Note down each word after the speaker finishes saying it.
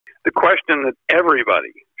The question that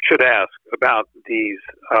everybody should ask about these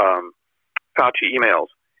Fauci emails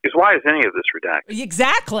is, why is any of this redacted?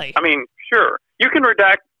 Exactly. I mean, sure, you can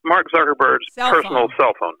redact Mark Zuckerberg's personal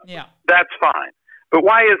cell phone number. Yeah. That's fine. But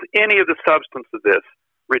why is any of the substance of this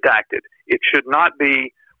redacted? It should not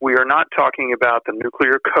be. We are not talking about the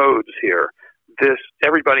nuclear codes here.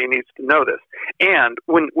 Everybody needs to know this. And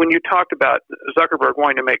when you talked about Zuckerberg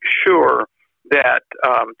wanting to make sure that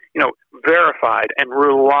verified and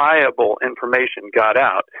reliable information got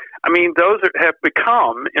out, I mean, those have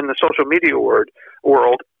become, in the social media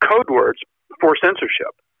world, code words for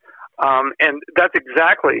censorship. And that's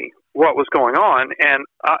exactly what was going on. And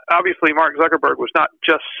obviously, Mark Zuckerberg was not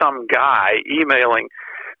just some guy emailing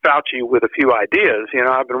Fauci with a few ideas.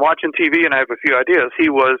 I've been watching TV and I have a few ideas. He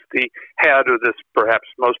was the head of this perhaps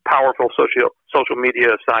most powerful social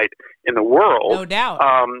media site in the world. No doubt.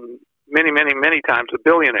 Many times a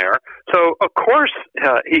billionaire. So, of course,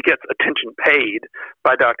 he gets attention paid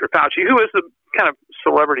by Dr. Fauci, who is the kind of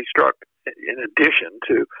celebrity struck in addition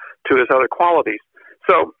to his other qualities.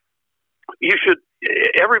 So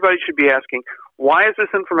everybody should be asking, why is this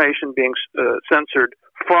information being censored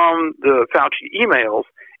from the Fauci emails,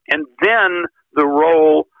 and then the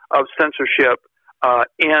role of censorship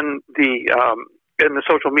in the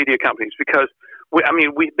social media companies? Because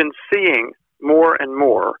we've been seeing more and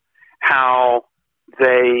more how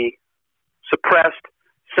they suppressed,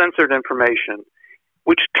 censored information,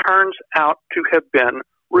 which turns out to have been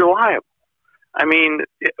reliable. I mean,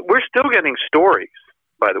 we're still getting stories,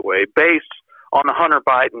 by the way, based on the Hunter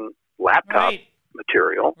Biden laptop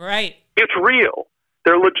material. Right. It's real.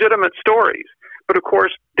 They're legitimate stories. But, of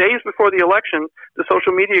course, days before the election, the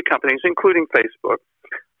social media companies, including Facebook,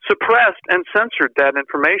 suppressed and censored that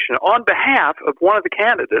information on behalf of one of the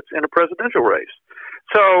candidates in a presidential race.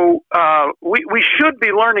 So we should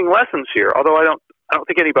be learning lessons here, although I don't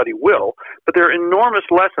think anybody will. But there are enormous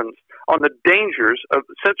lessons on the dangers of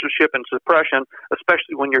censorship and suppression,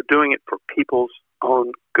 especially when you're doing it for people's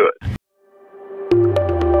own good.